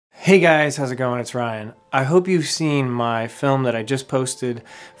Hey guys, how's it going? It's Ryan. I hope you've seen my film that I just posted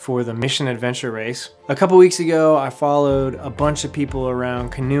for the Mission Adventure Race. A couple weeks ago, I followed a bunch of people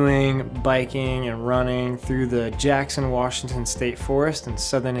around canoeing, biking, and running through the Jackson, Washington State Forest in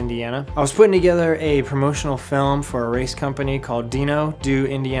southern Indiana. I was putting together a promotional film for a race company called DINO, Do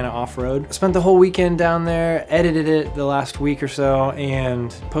Indiana Off-Road. I spent the whole weekend down there, edited it the last week or so,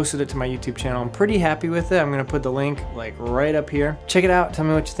 and posted it to my YouTube channel. I'm pretty happy with it. I'm gonna put the link like right up here. Check it out, tell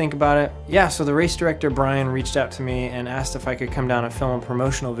me what you think about it. Yeah, so the race director Brian reached out to me and asked if I could come down and film a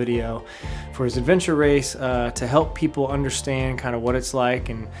promotional video for his adventure race to help people understand kind of what it's like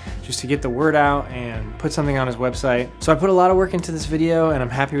and just to get the word out and put something on his website. So I put a lot of work into this video and I'm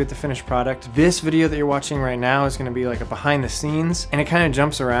happy with the finished product. This video that you're watching right now is going to be like a behind the scenes, and it kind of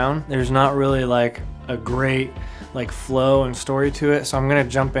jumps around. There's not really like a great flow and story to it, so I'm gonna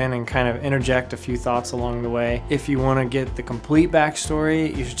jump in and kind of interject a few thoughts along the way. If you want to get the complete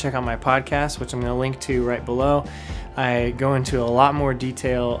backstory, you should check out my podcast, which I'm gonna link to right below. I go into a lot more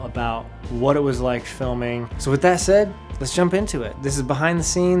detail about what it was like filming. So with that said, let's jump into it. This is behind the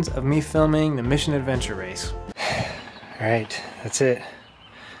scenes of me filming the Mission Adventure Race. All right, that's it.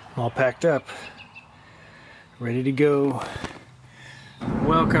 I'm all packed up, ready to go.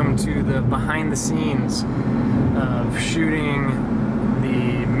 Welcome to the behind the scenes of shooting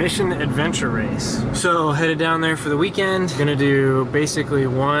the Mission Adventure Race. So headed down there for the weekend. Gonna do basically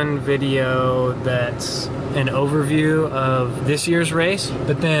one video that's an overview of this year's race,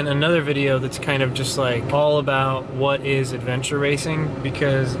 but then another video that's kind of just like all about what is adventure racing,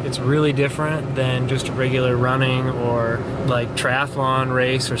 because it's really different than just a regular running or like triathlon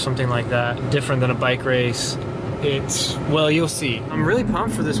race or something like that. Different than a bike race. It's, well, you'll see. I'm really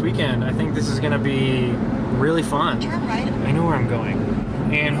pumped for this weekend. I think this is gonna be really fun. Turn right. I know where I'm going.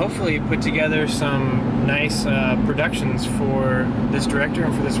 And hopefully put together some nice productions for this director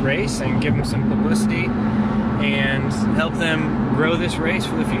and for this race and give him some publicity and help them grow this race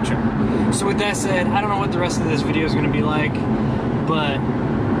for the future. So with that said, I don't know what the rest of this video is gonna be like, but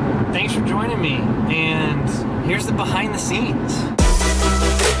thanks for joining me. And here's the behind the scenes.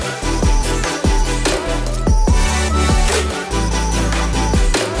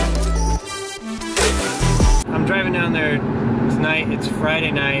 I'm driving down there tonight. It's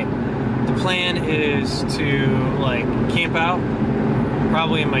Friday night. The plan is to like camp out,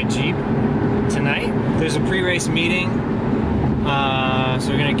 probably in my Jeep tonight. There's a pre-race meeting, so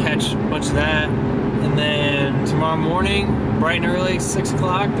we're gonna catch a bunch of that. And then tomorrow morning, bright and early, 6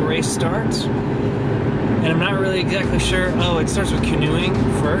 o'clock, the race starts. And I'm not really exactly sure. Oh, it starts with canoeing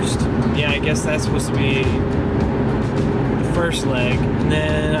first. Yeah, I guess that's supposed to be first leg, and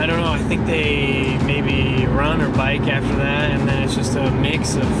then I don't know, I think they maybe run or bike after that, and then it's just a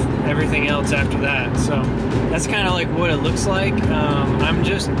mix of everything else after that. So that's kind of like what it looks like. I'm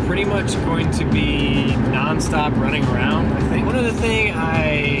just pretty much going to be non-stop running around, I think. One other thing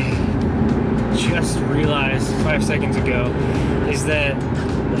I just realized 5 seconds ago is that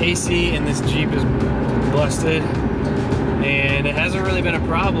the AC in this Jeep is busted. And it hasn't really been a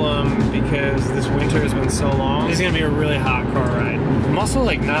problem because this winter has been so long. It's gonna be a really hot car ride. I'm also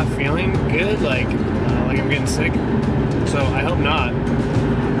like not feeling good, like I'm getting sick. So I hope not,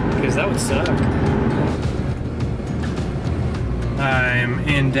 because that would suck. I'm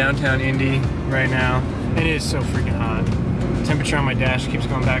in downtown Indy right now. It is so freaking hot. The temperature on my dash keeps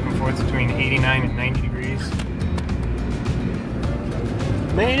going back and forth between 89 and 90 degrees.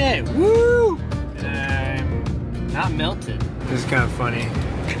 Made it! Woo! Not melted. This is kind of funny,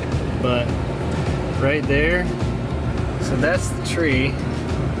 but right there, so that's the tree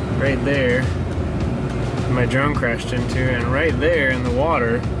right there my drone crashed into, and right there in the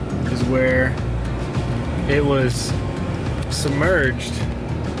water is where it was submerged.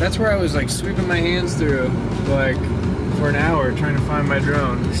 That's where I was like sweeping my hands through like for an hour trying to find my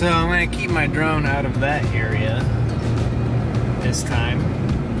drone. So I'm gonna keep my drone out of that area this time.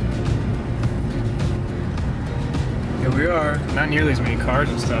 Here we are. Not nearly as many cars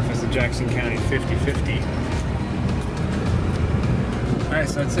and stuff as the Jackson County 50/50. Alright,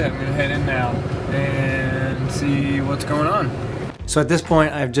 so that's it. I'm gonna head in now and see what's going on. So at this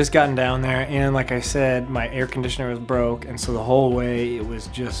point, I've just gotten down there, and like I said, my air conditioner was broke, and so the whole way it was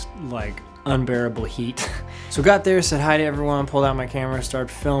just like unbearable heat. So got there, said hi to everyone, pulled out my camera,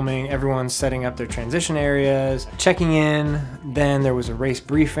 started filming. Everyone's setting up their transition areas, checking in. Then there was a race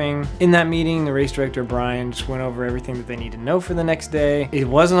briefing. In that meeting, the race director Brian just went over everything that they need to know for the next day. It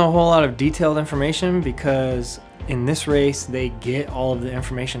wasn't a whole lot of detailed information because in this race they get all of the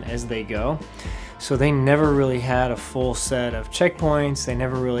information as they go. So they never really had a full set of checkpoints. They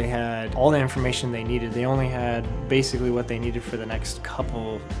never really had all the information they needed. They only had basically what they needed for the next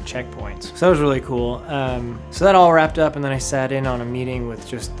couple checkpoints. So that was really cool. So that all wrapped up, and then I sat in on a meeting with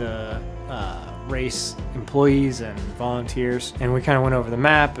just the race employees and volunteers, and we kind of went over the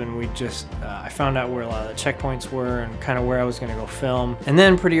map, and we just I found out where a lot of the checkpoints were and kind of where I was going to go film. And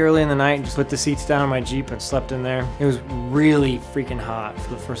then pretty early in the night, just put the seats down in my Jeep and slept in there. It was really freaking hot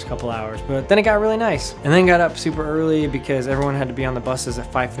for the first couple hours, but then it got really nice. And then got up super early because everyone had to be on the buses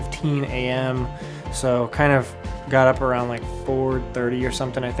at 5:15 a.m. So kind of got up around like 4:30 or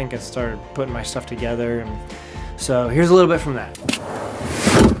something, I think, and started putting my stuff together. And so here's a little bit from that.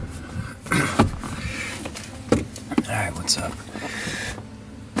 Alright, what's up?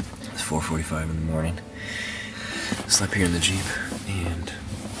 It's 4:45 in the morning. Slept here in the Jeep, and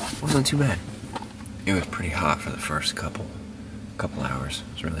it wasn't too bad. It was pretty hot for the first couple hours.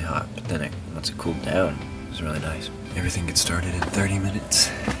 It was really hot, but then once it cooled down, it was really nice. Everything gets started in 30 minutes.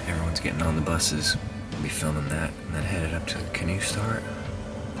 Everyone's getting on the buses. We'll be filming that, and then headed up to the canoe start.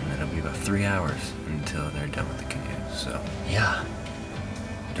 And then it'll be about 3 hours until they're done with the canoes. So, yeah.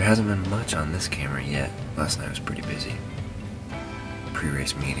 There hasn't been much on this camera yet. Last night was pretty busy.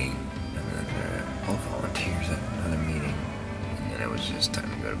 Pre-race meeting, and then all volunteers at another meeting, and then it was just time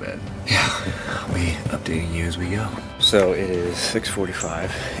to go to bed. Yeah, I'll be updating you as we go. So it is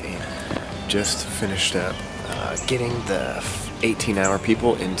 6:45, and just finished up getting the 18-hour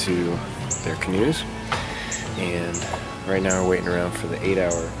people into their canoes, and right now we're waiting around for the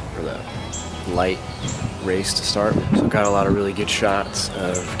 8-hour, or the light race to start. So got a lot of really good shots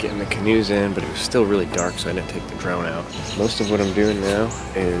of getting the canoes in, but it was still really dark, so I didn't take the drone out. Most of what I'm doing now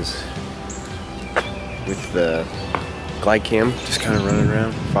is with the glide cam, just kind of running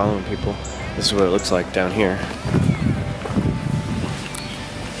around, following people. This is what it looks like down here.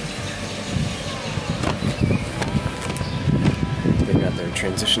 They've got their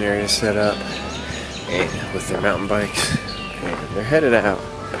transition area set up, and with their mountain bikes, and they're headed out.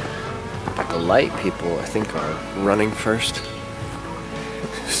 The light people, I think, are running first,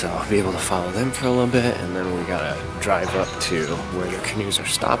 so I'll be able to follow them for a little bit, and then we gotta drive up to where the canoes are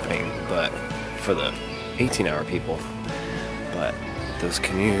stopping, but for the 18-hour people. But those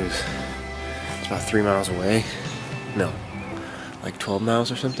canoes, it's about 3 miles away. No, like 12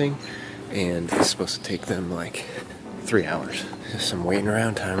 miles or something, and it's supposed to take them like 3 hours. Just some waiting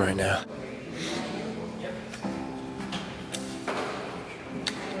around time right now.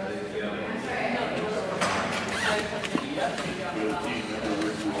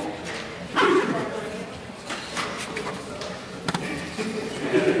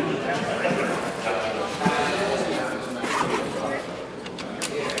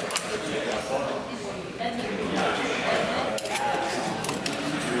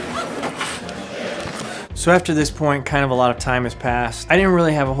 So after this point, kind of a lot of time has passed. I didn't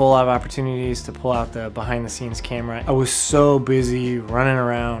really have a whole lot of opportunities to pull out the behind the scenes camera. I was so busy running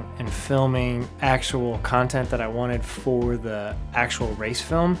around and filming actual content that I wanted for the actual race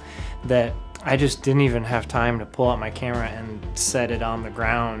film that I just didn't even have time to pull out my camera and set it on the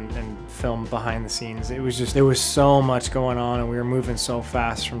ground and film behind the scenes. It was just, there was so much going on, and we were moving so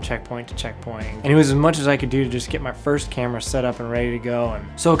fast from checkpoint to checkpoint. And it was as much as I could do to just get my first camera set up and ready to go. And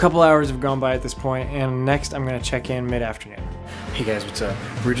so a couple hours have gone by at this point, and next I'm gonna check in mid-afternoon. Hey guys, what's up?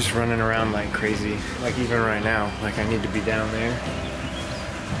 We're just running around like crazy, like even right now, like I need to be down there.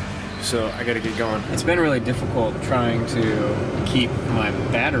 So I gotta get going. It's been really difficult trying to keep my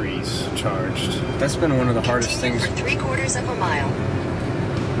batteries charged. That's been one of the hardest things. For 3/4 of a mile.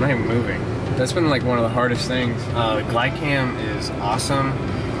 I'm not even moving. That's been like one of the hardest things. The glide cam is awesome.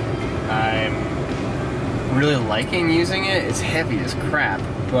 I'm really liking using it. It's heavy as crap,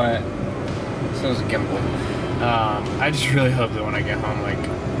 but so is a gimbal. I just really hope that when I get home, like,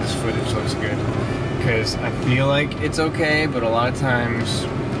 this footage looks good, because I feel like it's okay, but a lot of times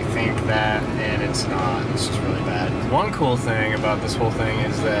think that and it's not. It's just really bad. One cool thing about this whole thing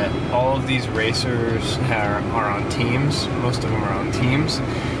is that all of these racers are on teams. Most of them are on teams,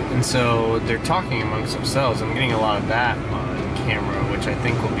 and so they're talking amongst themselves. I'm getting a lot of that on camera, which I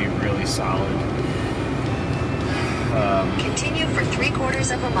think will be really solid. Continue for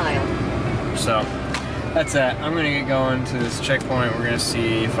 3/4 of a mile. So that's it. I'm gonna get going to this checkpoint. We're gonna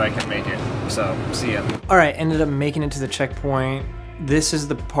see if I can make it. So see ya. All right, ended up making it to the checkpoint. This is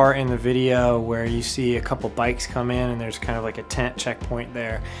the part in the video where you see a couple bikes come in, and there's kind of like a tent checkpoint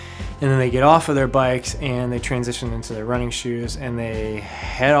there. And then they get off of their bikes and they transition into their running shoes and they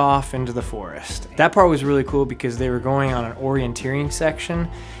head off into the forest. That part was really cool because they were going on an orienteering section,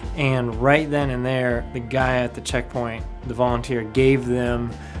 and right then and there, the guy at the checkpoint, the volunteer, gave them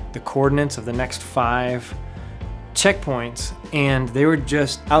the coordinates of the next 5 checkpoints, and they were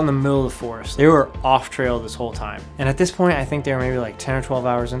just out in the middle of the forest. They were off trail this whole time. And at this point, I think they were maybe like 10 or 12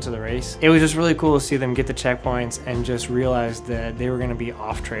 hours into the race. It was just really cool to see them get the checkpoints and just realize that they were gonna be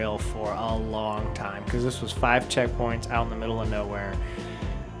off trail for a long time, because this was 5 checkpoints out in the middle of nowhere,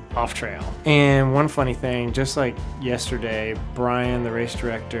 off trail. And one funny thing, just like yesterday, Brian, the race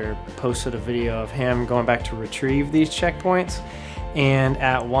director, posted a video of him going back to retrieve these checkpoints, and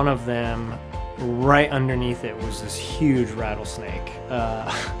at one of them, right underneath it was this huge rattlesnake.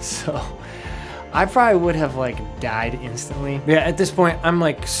 So I probably would have like died instantly. But yeah, at this point, I'm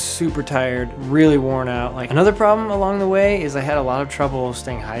like super tired, really worn out. Like, another problem along the way is I had a lot of trouble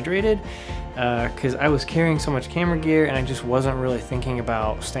staying hydrated because I was carrying so much camera gear and I just wasn't really thinking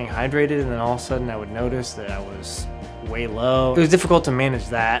about staying hydrated, and then all of a sudden I would notice that I was way low. It was difficult to manage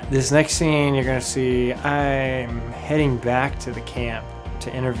that. This next scene you're gonna see, I'm heading back to the camp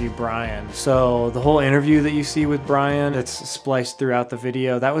to interview Brian. So the whole interview that you see with Brian, it's spliced throughout the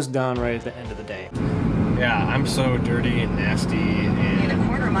video, that was done right at the end of the day. Yeah, I'm so dirty and nasty, and In a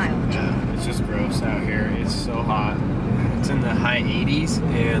quarter mile. it's just gross out here. It's so hot. It's in the high 80s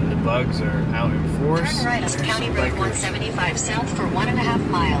and the bugs are out in force. Turn right on County Road 175 south for 1.5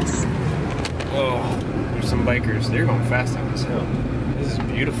 miles. Oh, there's some bikers. They're going fast on this hill. This is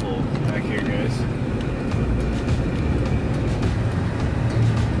beautiful back here, guys.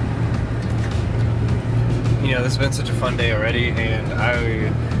 You know, this has been such a fun day already, and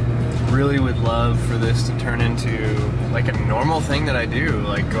I really would love for this to turn into like a normal thing that I do,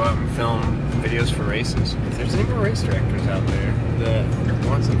 like go out and film videos for races. If there's any more race directors out there that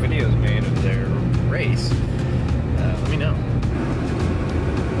want some videos made of their race, let me know.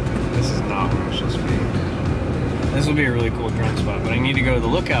 This is not where I'm supposed to be. This will be a really cool drone spot, but I need to go to the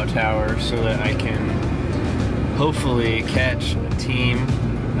lookout tower so that I can hopefully catch a team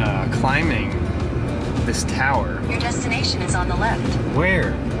climbing this tower. Your destination is on the left.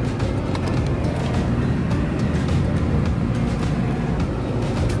 Where?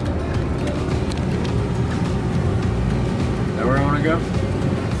 Is that where I want to go?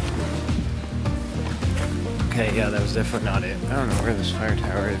 Okay, yeah, that was definitely not it. I don't know where this fire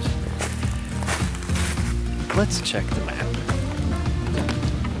tower is. Let's check the map.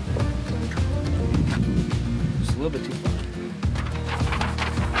 It's a little bit too far.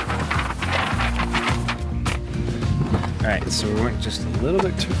 Alright, so we went just a little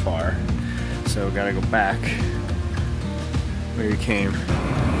bit too far, so we gotta go back where you came.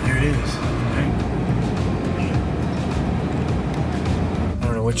 There it is. Right. I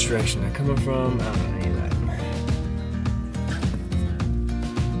don't know which direction they're coming from. I don't know any of that.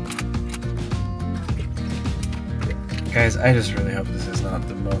 Guys, I just really hope this is not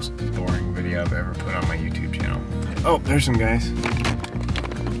the most boring video I've ever put on my YouTube channel. Oh, there's some guys.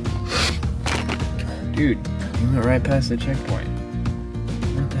 Dude. You went right past the checkpoint.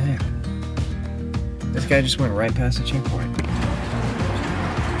 What the heck? This guy just went right past the checkpoint.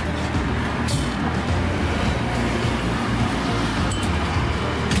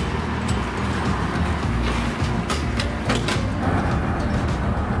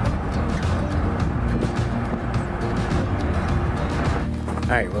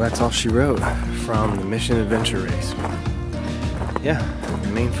 Alright, well that's all she wrote from the Mission Adventure race. Yeah, the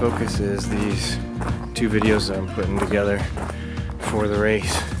main focus is these 2 videos that I'm putting together for the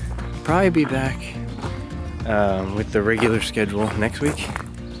race. Probably be back with the regular schedule next week.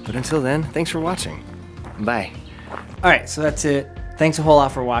 But until then, thanks for watching. Bye. Alright, so that's it. Thanks a whole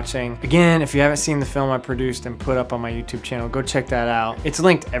lot for watching. Again, if you haven't seen the film I produced and put up on my YouTube channel, go check that out. It's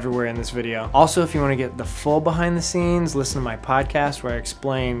linked everywhere in this video. Also, if you want to get the full behind the scenes, listen to my podcast where I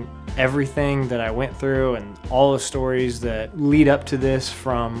explain everything that I went through and all the stories that lead up to this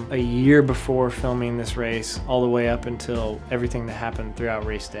from a year before filming this race all the way up until everything that happened throughout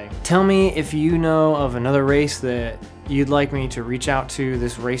race day. Tell me if you know of another race that you'd like me to reach out to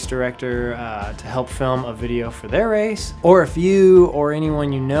this race director to help film a video for their race, or if you or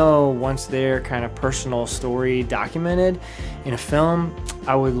anyone you know wants their kind of personal story documented in a film,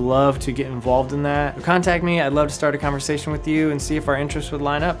 I would love to get involved in that. So contact me. I'd love to start a conversation with you and see if our interests would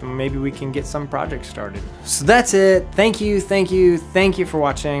line up and maybe we can get some projects started. So that's it. Thank you for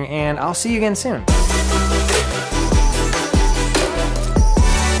watching, and I'll see you again soon.